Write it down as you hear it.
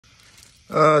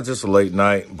Just a late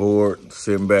night, bored,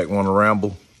 sitting back, want to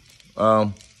ramble.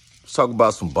 Let's talk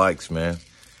about some bikes, man.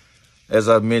 As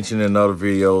I've mentioned in other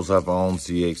videos, I've owned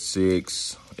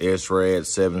ZX6, S-Rad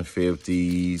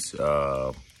 750s,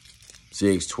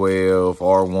 ZX12,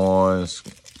 R1s,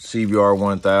 CBR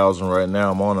 1000. Right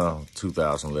now, I'm on a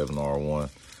 2011 R1.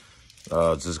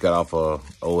 Just got off a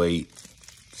 08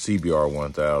 CBR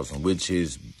 1000, which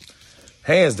is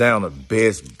hands down the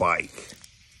best bike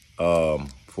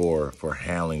for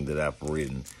handling that I've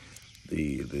ridden.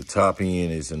 The top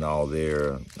end isn't all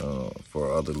there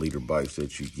for other leader bikes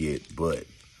that you get, but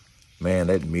man,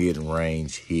 that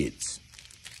mid-range hits.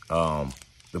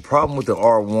 The problem with the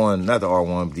R1, not the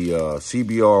R1, the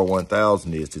CBR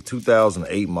 1000 is the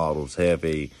 2008 models have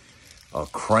a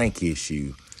crank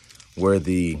issue where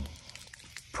the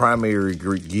primary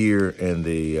gear and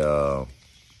the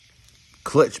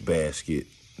clutch basket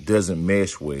doesn't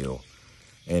mesh well,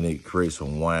 and it creates a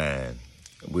whine,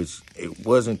 which it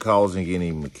wasn't causing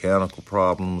any mechanical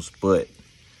problems, but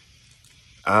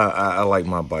I like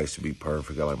my bikes to be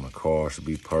perfect. I like my cars to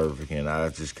be perfect, and I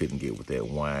just couldn't get with that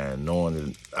whine, knowing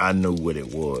that I knew what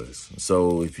it was.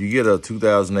 So if you get a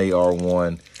 2008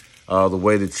 R1, the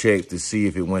way to check to see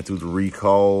if it went through the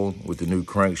recall with the new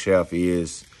crankshaft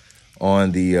is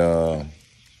on the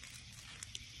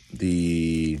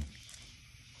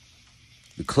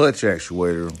clutch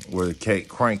actuator where the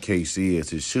crankcase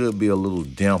is, it should be a little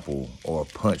dimple or a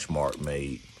punch mark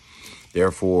made.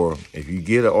 Therefore, if you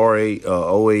get an R8,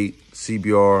 08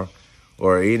 CBR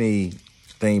or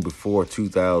anything before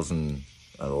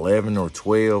 2011 or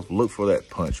 12, look for that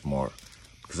punch mark,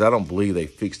 because I don't believe they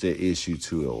fixed that issue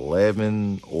to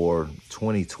 11 or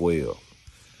 2012.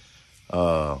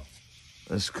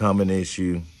 It's a common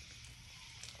issue,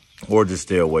 or just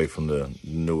stay away from the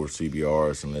newer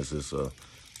CBRs unless it's a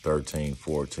 13,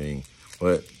 14.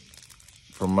 But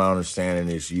from my understanding,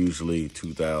 it's usually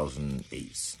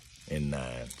 2008s and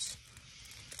 9s.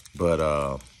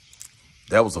 But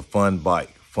that was a fun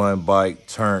bike. Fun bike,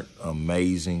 turned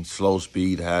amazing. Slow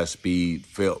speed, high speed,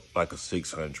 felt like a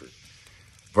 600.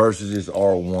 Versus this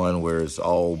R1 where it's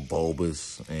all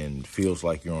bulbous and feels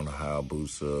like you're on a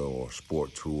Hayabusa or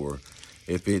Sport Tour.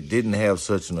 If it didn't have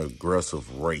such an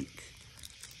aggressive rake,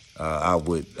 I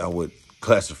would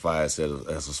classify it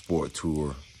as a Sport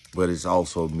Tour, but it's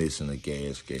also missing a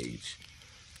gas gauge.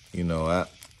 You know,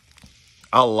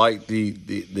 I like the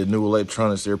new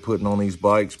electronics they're putting on these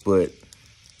bikes, but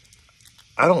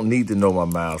I don't need to know my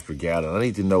miles per gallon. I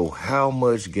need to know how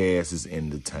much gas is in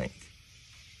the tank.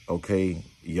 Okay,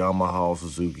 Yamaha,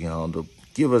 Suzuki, Honda,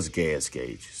 give us gas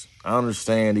gauges. I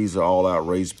understand these are all-out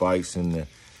race bikes in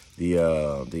the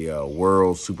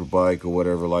World Superbike or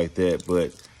whatever like that,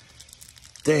 but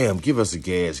damn, give us a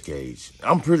gas gauge.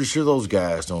 I'm pretty sure those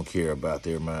guys don't care about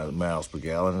their miles per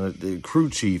gallon. The crew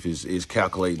chief is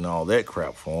calculating all that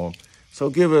crap for them.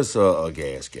 So give us a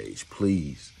gas gauge,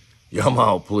 please.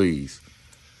 Yamaha, please.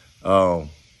 I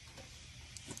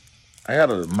had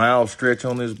a mild stretch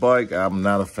on this bike. I'm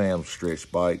not a fan of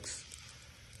stretch bikes.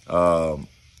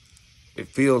 It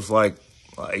feels like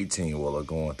an 18-wheeler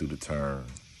going through the turn.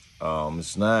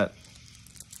 It's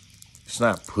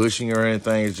not pushing or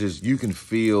anything. It's just you can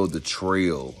feel the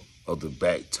trail of the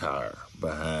back tire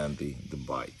behind the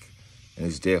bike. And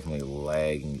it's definitely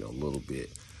lagging a little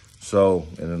bit. So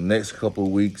in the next couple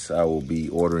of weeks, I will be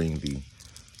ordering the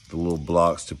little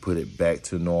blocks to put it back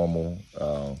to normal.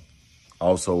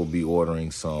 Also will be ordering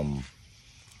some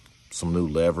new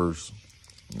levers.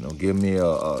 You know, give me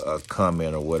a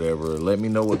comment or whatever. Let me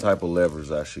know what type of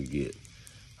levers I should get.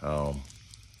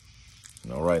 You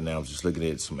know, right now I'm just looking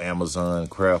at some Amazon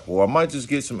crap, or I might just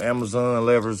get some Amazon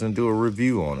levers and do a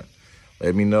review on it.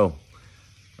 Let me know.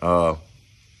 I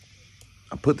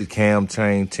put the cam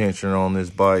chain tensioner on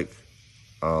this bike.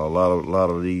 A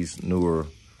lot of these newer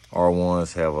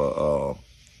R1s have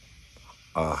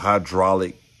a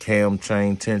hydraulic cam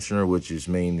chain tensioner, which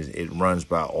means it runs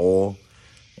by oil,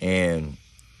 and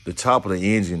the top of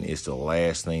the engine is the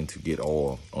last thing to get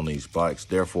oil on these bikes.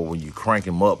 Therefore, when you crank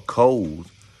them up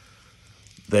cold,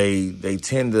 they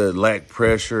tend to lack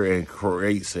pressure and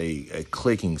creates a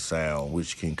clicking sound,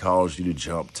 which can cause you to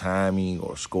jump timing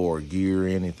or score a gear or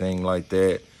anything like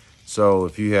that. So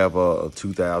if you have a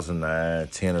 2009,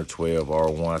 10 or 12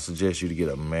 R1, I suggest you to get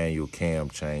a manual cam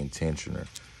chain tensioner,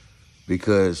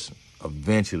 because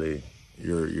eventually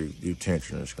your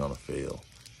tensioner is gonna fail.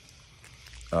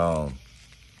 That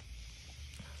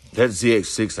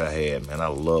ZX6 I had, man, I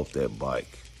loved that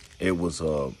bike. It was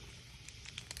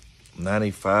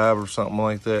 95 or something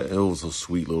like that. It was a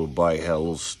sweet little bike, had a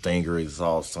little Stinger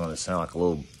exhaust on it. It sounded like a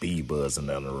little bee buzzing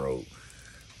down the road.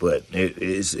 But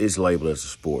it's labeled as a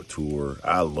sport tour.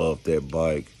 I love that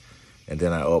bike. And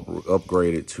then I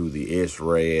upgraded to the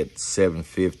S-Rad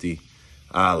 750.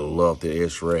 I love the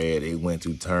S-Rad. It went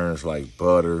through turns like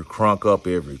butter. Crunk up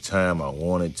every time I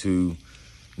wanted to.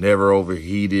 Never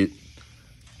overheated.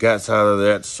 Got tired of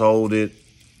that, sold it.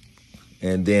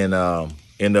 And then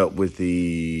end up with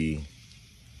I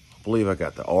believe I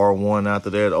got the R1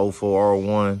 after that, 04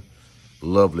 R1.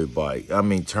 Lovely bike. I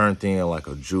mean, turned in like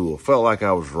a jewel. Felt like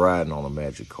I was riding on a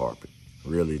magic carpet.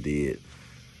 Really did.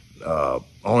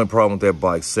 Only problem with that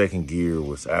bike, second gear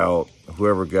was out.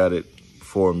 Whoever got it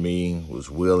for me was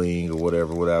wheeling or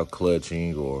whatever without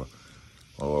clutching or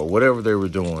whatever they were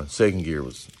doing. Second gear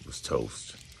was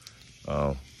toast.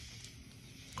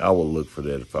 I would look for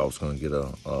that if I was going to get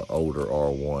a older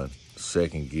R1.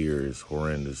 Second gear is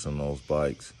horrendous on those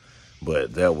bikes,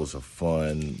 but that was a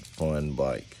fun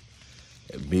bike.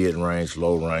 Mid-range,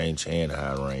 low range, and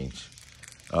high range.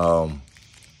 That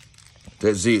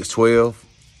ZX12,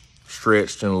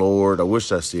 stretched and lowered. I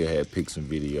wish I still had pics and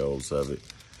videos of it.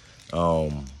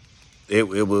 It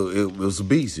was a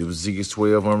beast. It was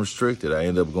ZX12 unrestricted. I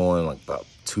ended up going like about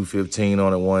 215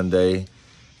 on it one day.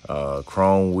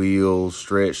 Chrome wheels,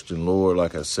 stretched and lowered,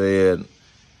 like I said.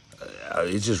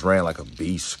 It just ran like a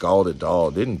beast, scalded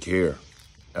dog, didn't care.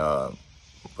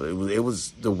 But it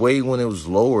was the way when it was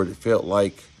lowered, it felt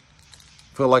like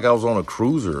I was on a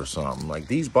cruiser or something. Like,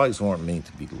 these bikes weren't meant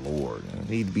to be lowered.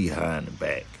 They need to be high in the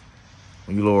back.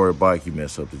 When you lower a bike, you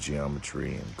mess up the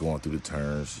geometry, and going through the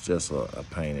turns, it's just a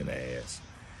pain in the ass.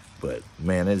 But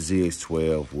man, that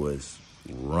ZX12 was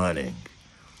running.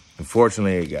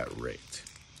 Unfortunately, it got wrecked.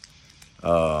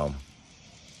 That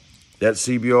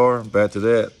CBR, back to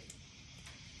that,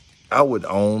 I would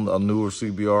own a newer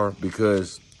CBR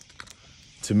because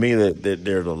to me that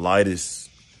they're the lightest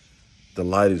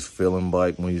feeling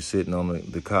bike when you're sitting on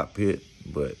the cockpit.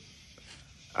 But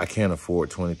I can't afford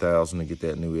 $20,000 to get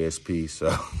that new SP, so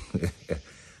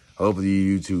hopefully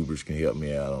you YouTubers can help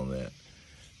me out on that.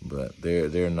 But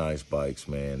they're nice bikes,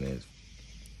 man.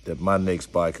 My next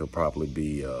bike will probably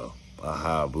be a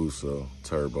Hayabusa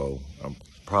Turbo. I'll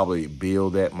probably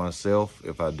build that myself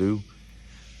if I do.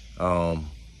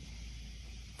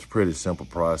 It's a pretty simple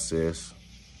process.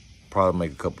 Probably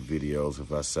make a couple videos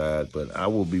if I decide, but I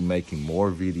will be making more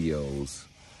videos.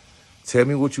 Tell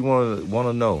me what you want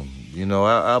to know. You know,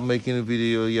 I'll make any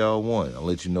video y'all want. I'll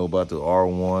let you know about the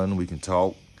R1. We can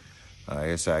talk. Like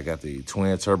I said, I got the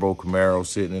twin turbo Camaro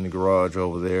sitting in the garage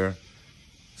over there.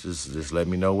 Just let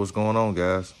me know what's going on,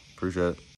 guys. Appreciate it.